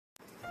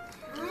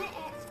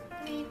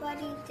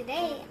everybody,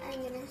 today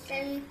I'm going to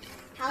show you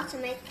how to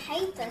make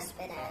paper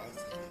spinners.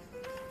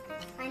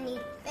 I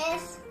need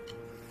this,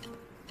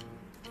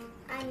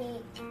 I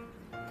need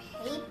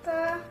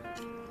paper,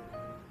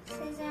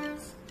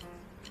 scissors,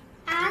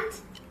 and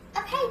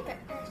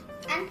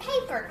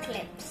paper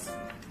clips.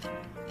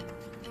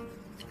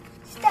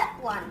 Step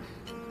 1.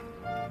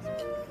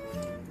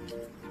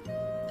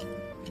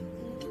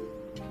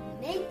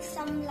 Make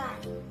some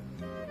line.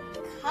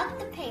 Cut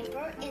the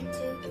paper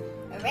into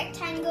a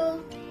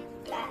rectangle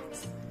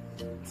that's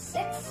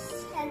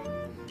 6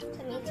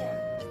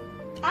 centimeters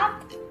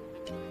up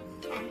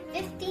and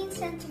 15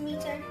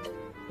 centimeters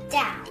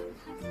down.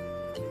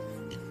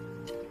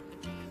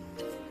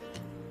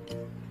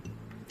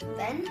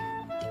 Then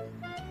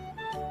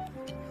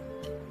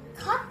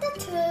cut the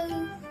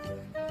two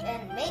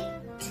and make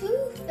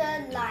 2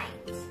 third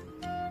lines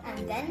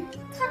and then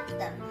cut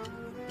them.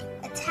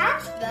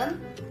 Attach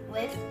them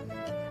with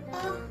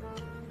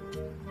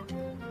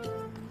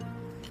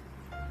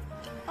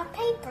a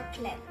paper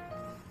clip.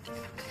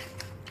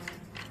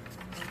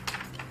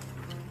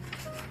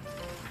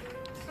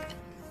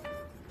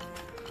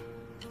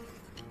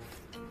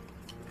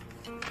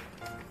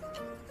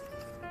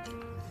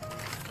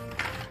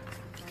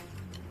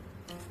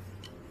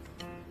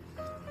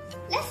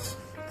 Let's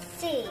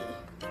see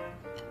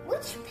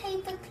which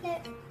paper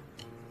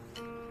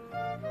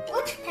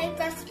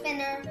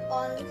spinner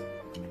was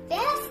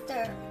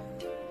faster.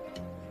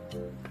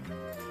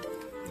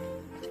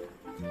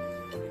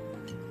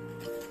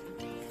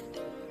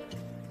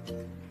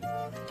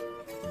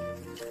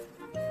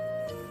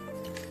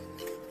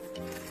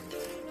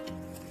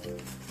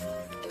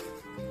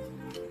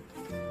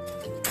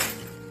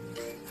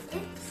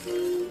 Let's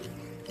see.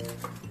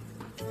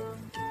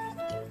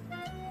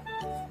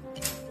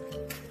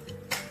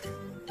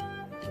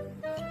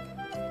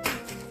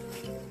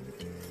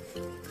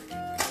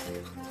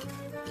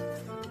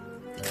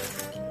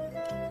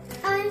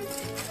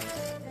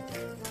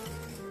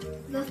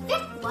 The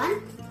thick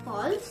one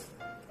falls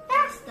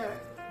faster.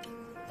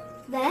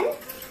 Then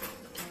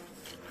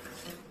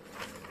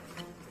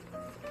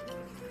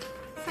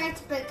try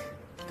to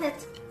put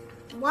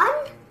 1,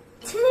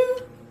 2,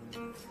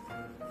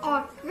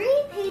 or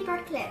 3 paper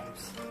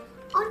clips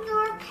on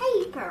your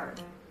paper.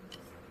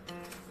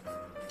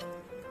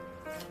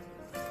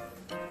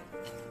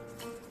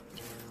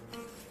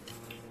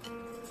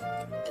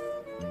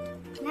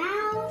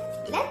 Now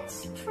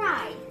let's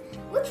try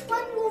which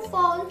one will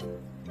fall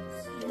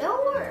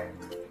slower.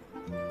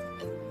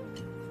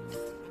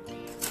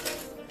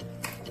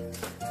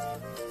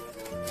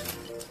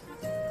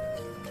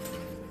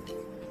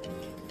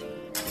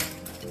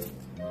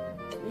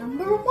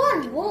 Number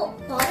 1 will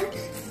fall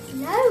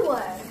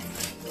slower.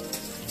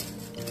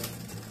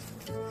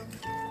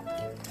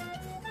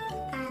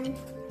 And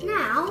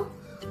now,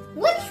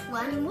 which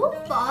one will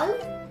fall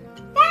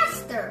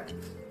faster?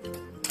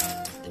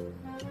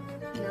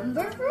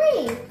 Number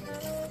 3.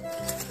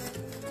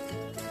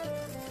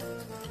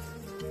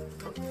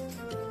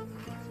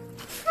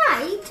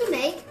 Try to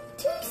make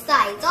 2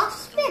 sides of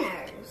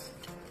spinners.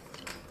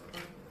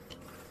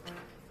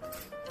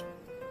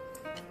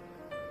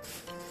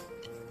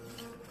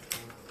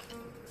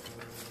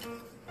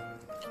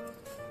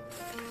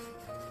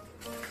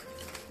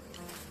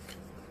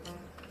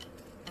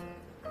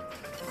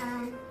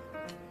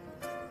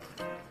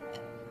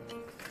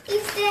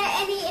 Is there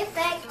any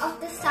effect of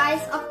the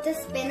size of the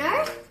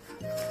spinner?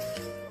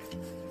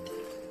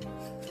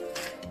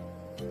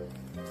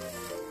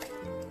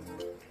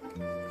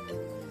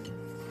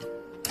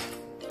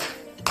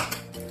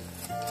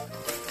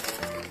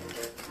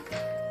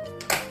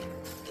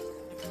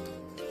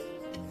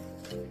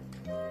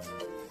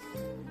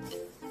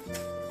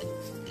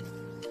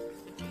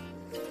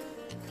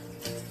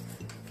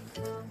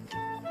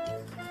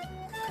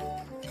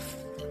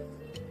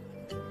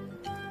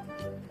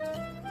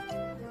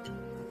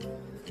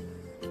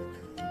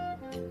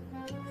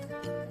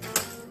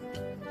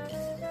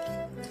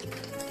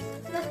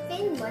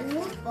 One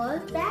will fall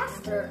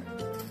faster.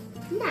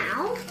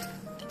 Now,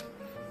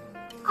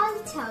 I'll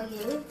tell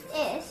you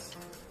this.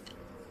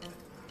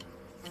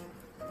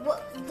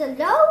 The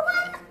low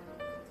one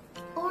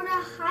or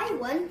the high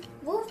one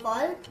will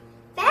fall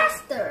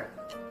faster.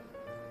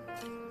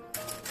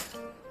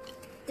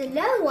 The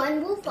low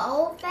one will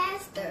fall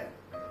faster.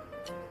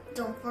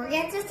 Don't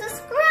forget to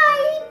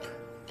subscribe.